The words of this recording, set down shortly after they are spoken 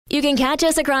You can catch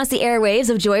us across the airwaves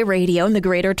of Joy Radio in the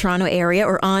Greater Toronto Area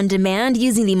or on demand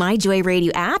using the My Joy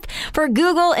Radio app. For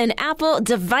Google and Apple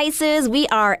devices, we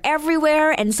are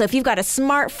everywhere. And so if you've got a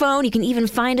smartphone, you can even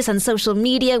find us on social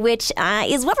media, which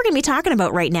is what we're going to be talking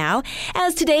about right now,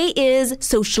 as today is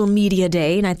Social Media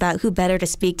Day. And I thought who better to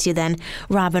speak to than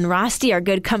Robin Rosti, our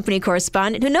good company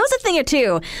correspondent, who knows a thing or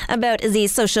two about the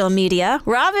social media.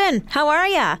 Robin, how are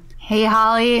ya? Hey,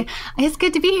 Holly. It's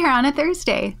good to be here on a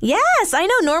Thursday. Yes, I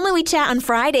know. Normally we chat on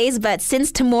Fridays, but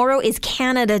since tomorrow is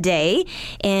Canada Day,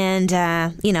 and,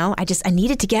 I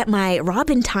needed to get my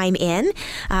Robin time in.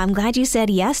 I'm glad you said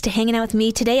yes to hanging out with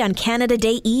me today on Canada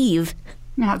Day Eve.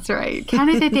 That's right.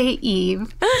 Canada Day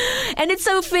Eve. And it's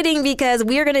so fitting because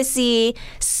we're going to see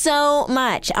so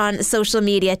much on social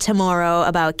media tomorrow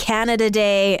about Canada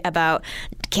Day, about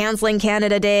canceling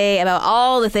Canada Day, about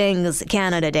all the things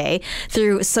Canada Day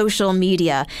through social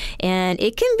media. And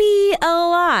it can be a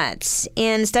lot.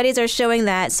 And studies are showing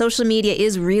that social media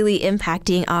is really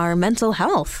impacting our mental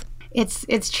health.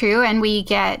 It's true. And we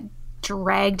get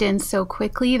dragged in so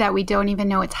quickly that we don't even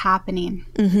know it's happening.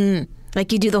 Mm-hmm.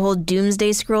 Like you do the whole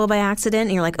doomsday scroll by accident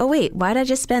and you're like, oh, wait, why did I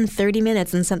just spend 30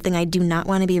 minutes on something I do not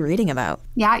want to be reading about?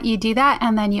 Yeah, you do that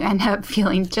and then you end up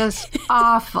feeling just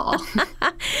awful.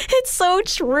 It's so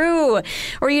true.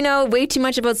 Or, way too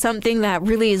much about something that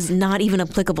really is not even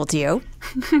applicable to you.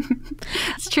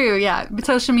 It's true, yeah.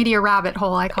 Social media rabbit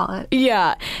hole, I call it.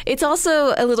 Yeah. It's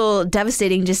also a little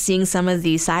devastating just seeing some of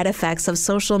the side effects of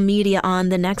social media on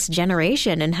the next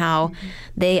generation and how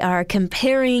they are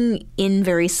comparing in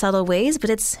very subtle ways, but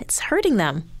it's hurting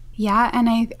them. Yeah,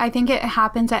 and I think it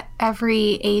happens at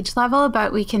every age level,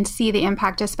 but we can see the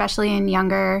impact, especially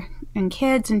in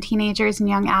kids and teenagers and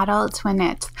young adults,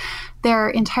 when their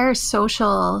entire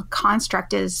social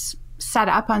construct is set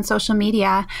up on social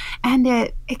media, and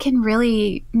it can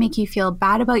really make you feel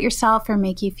bad about yourself or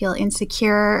make you feel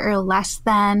insecure or less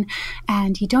than,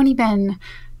 and you don't even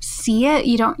see it.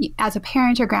 You don't, as a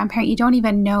parent or grandparent, you don't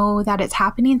even know that it's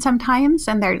happening sometimes,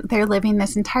 and they're living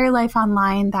this entire life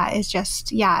online that is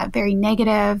just, very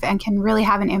negative and can really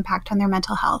have an impact on their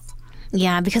mental health.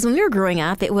 Yeah, because when we were growing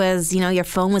up, it was, your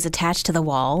phone was attached to the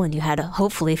wall and you had,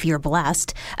 hopefully, if you were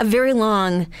blessed, a very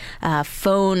long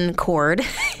phone cord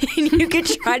and you could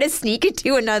try to sneak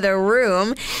into another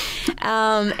room.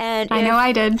 I know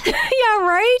I did. Yeah,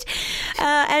 right?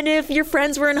 And if your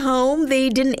friends weren't home, they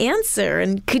didn't answer.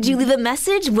 And could you leave a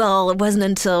message? Well, it wasn't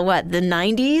until, the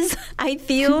 90s, I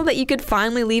feel, that you could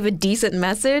finally leave a decent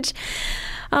message.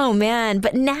 Oh, man.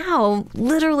 But now,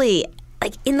 literally,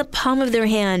 in the palm of their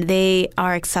hand, they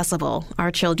are accessible,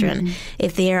 our children,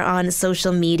 if they are on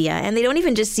social media. And they don't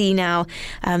even just see now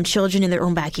children in their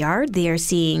own backyard. They are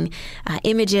seeing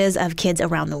images of kids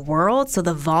around the world. So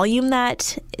the volume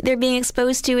that they're being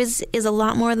exposed to is a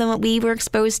lot more than what we were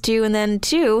exposed to. And then,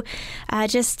 too,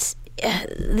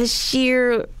 the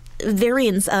sheer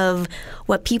variance of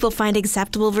what people find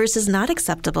acceptable versus not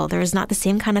acceptable. There is not the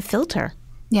same kind of filter.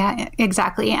 Yeah,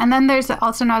 exactly. And then there's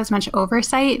also not as much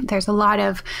oversight. There's a lot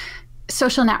of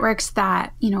social networks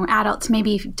that, adults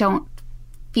maybe don't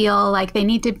feel like they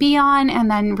need to be on. And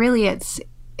then really it's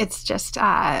just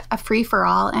a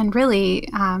free-for-all. And really,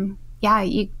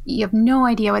 you have no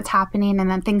idea what's happening.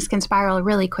 And then things can spiral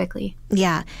really quickly.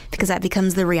 Yeah, because that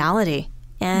becomes the reality.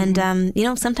 And,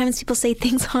 sometimes people say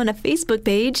things on a Facebook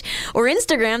page or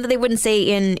Instagram that they wouldn't say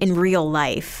in real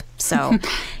life. So,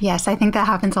 yes, I think that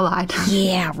happens a lot.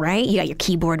 Yeah, right? You got your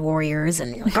keyboard warriors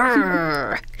and you're like,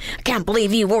 I can't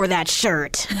believe you wore that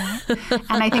shirt.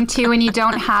 And I think, too, when you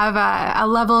don't have a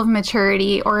level of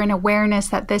maturity or an awareness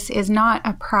that this is not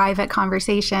a private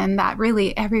conversation, that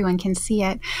really everyone can see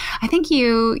it, I think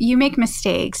you make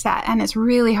mistakes and it's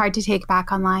really hard to take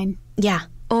back online. Yeah.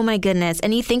 Oh, my goodness.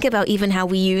 And you think about even how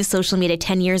we used social media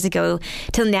 10 years ago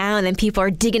till now, and then people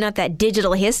are digging up that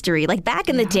digital history. Like back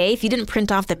in the day, if you didn't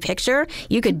print off the picture,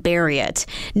 you could bury it.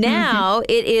 Now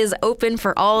it is open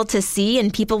for all to see,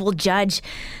 and people will judge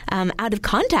out of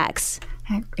context.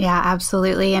 Yeah,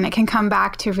 absolutely. And it can come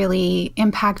back to really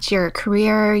impact your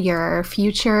career, your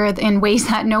future in ways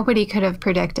that nobody could have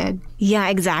predicted. Yeah,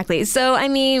 exactly. So,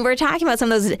 we're talking about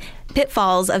some of those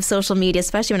pitfalls of social media,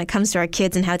 especially when it comes to our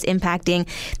kids and how it's impacting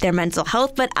their mental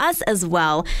health, but us as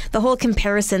well. The whole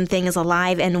comparison thing is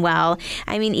alive and well.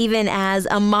 Even as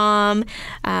a mom,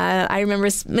 I remember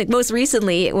most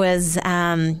recently it was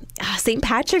St.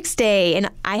 Patrick's Day,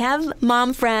 and I have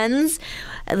mom friends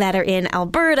that are in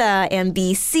Alberta and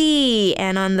BC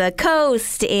and on the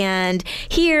coast and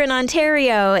here in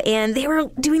Ontario. And they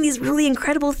were doing these really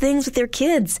incredible things with their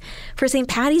kids. For St.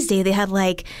 Paddy's Day, they had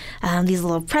like these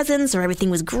little presents or everything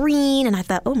was green. And I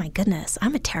thought, oh my goodness,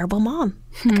 I'm a terrible mom.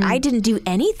 Like, I didn't do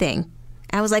anything.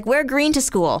 I was like, wear green to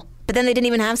school. But then they didn't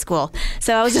even have school.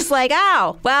 So I was just like,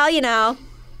 oh, well, you know,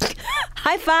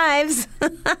 high fives.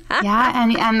 Yeah,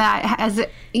 and that as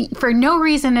for no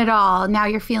reason at all, now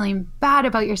you're feeling bad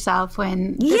about yourself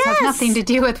when this has nothing to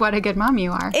do with what a good mom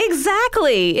you are.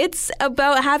 Exactly. It's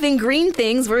about having green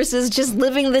things versus just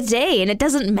living the day, and it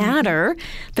doesn't matter.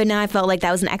 But now I felt like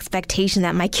that was an expectation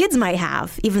that my kids might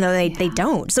have, even though they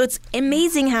don't. So it's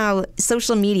amazing how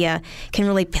social media can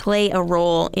really play a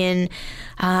role in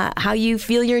how you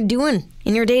feel you're doing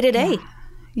in your day-to-day.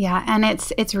 Yeah, and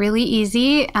it's really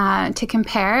easy to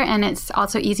compare, and it's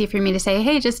also easy for me to say,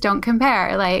 hey, just don't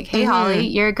compare. Like, hey, Holly,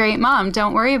 you're a great mom.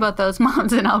 Don't worry about those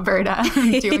moms in Alberta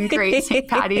doing great St.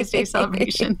 Paddy's Day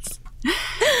celebrations.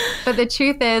 But the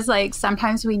truth is, like,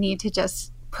 sometimes we need to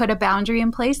just put a boundary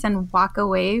in place and walk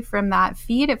away from that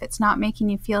feed if it's not making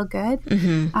you feel good.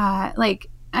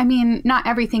 I mean, not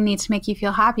everything needs to make you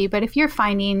feel happy, but if you're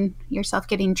finding yourself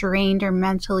getting drained or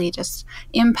mentally just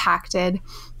impacted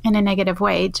in a negative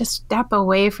way, just step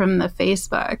away from the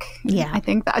Facebook. Yeah. I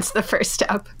think that's the first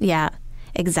step. Yeah,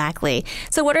 exactly.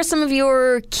 So what are some of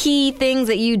your key things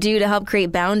that you do to help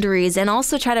create boundaries and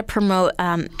also try to promote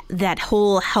that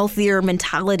whole healthier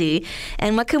mentality?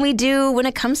 And what can we do when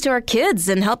it comes to our kids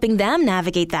and helping them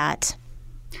navigate that?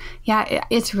 Yeah,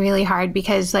 it's really hard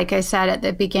because, like I said at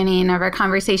the beginning of our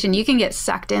conversation, you can get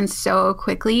sucked in so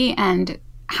quickly and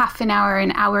half an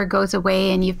hour goes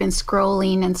away and you've been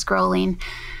scrolling and scrolling.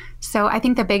 So I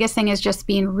think the biggest thing is just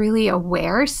being really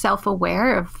aware,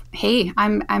 self-aware of, hey,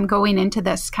 I'm going into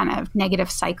this kind of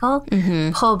negative cycle,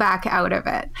 pull back out of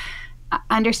it.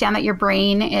 Understand that your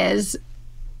brain is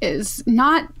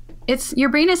not... your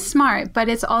brain is smart, but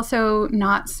it's also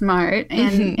not smart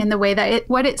in the way that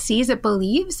what it sees, it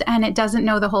believes, and it doesn't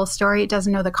know the whole story. It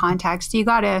doesn't know the context. You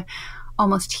got to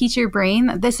almost teach your brain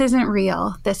that this isn't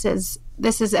real. This is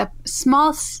a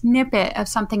small snippet of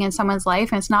something in someone's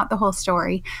life, and it's not the whole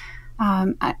story.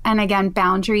 And again,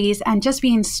 boundaries and just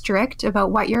being strict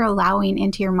about what you're allowing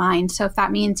into your mind. So if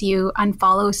that means you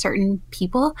unfollow certain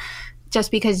people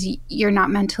just because you're not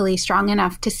mentally strong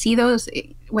enough to see those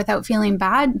without feeling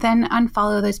bad, then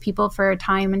unfollow those people for a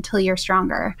time until you're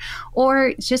stronger.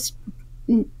 Or just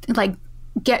like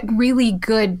get really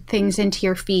good things into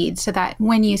your feed so that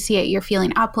when you see it, you're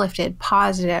feeling uplifted,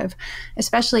 positive,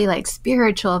 especially like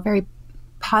spiritual, very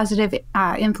positive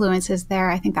influences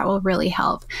there. I think that will really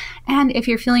help. And if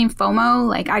you're feeling FOMO,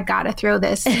 like I gotta throw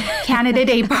this Canada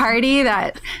Day party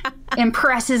that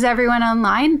impresses everyone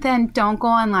online, then don't go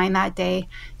online that day.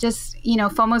 Just,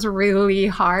 FOMO's really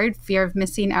hard. Fear of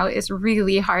missing out is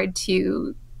really hard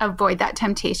to avoid that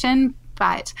temptation.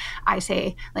 But I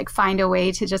say, like, find a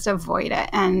way to just avoid it.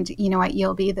 And you know what?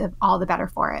 You'll be all the better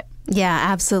for it. Yeah,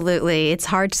 absolutely. It's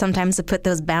hard sometimes to put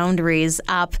those boundaries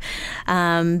up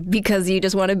because you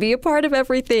just want to be a part of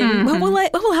everything. What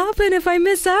will happen if I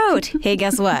miss out? Hey,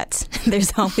 guess what?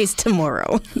 There's always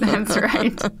tomorrow. That's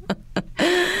right.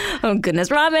 Oh, goodness.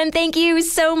 Robin, thank you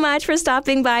so much for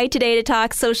stopping by today to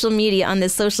talk social media on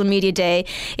this Social Media Day.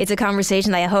 It's a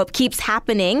conversation that I hope keeps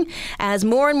happening as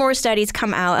more and more studies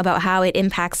come out about how it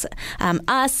impacts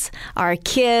us, our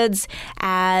kids,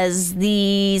 as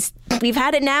we've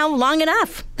had it now long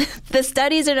enough. The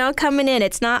studies are now coming in.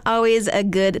 It's not always a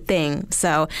good thing.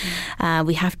 So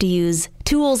we have to use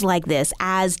tools like this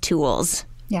as tools.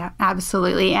 Yeah,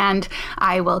 absolutely. And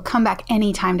I will come back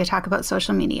anytime to talk about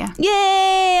social media.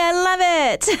 Yay! I love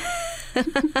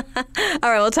it. All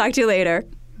right, we'll talk to you later.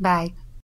 Bye.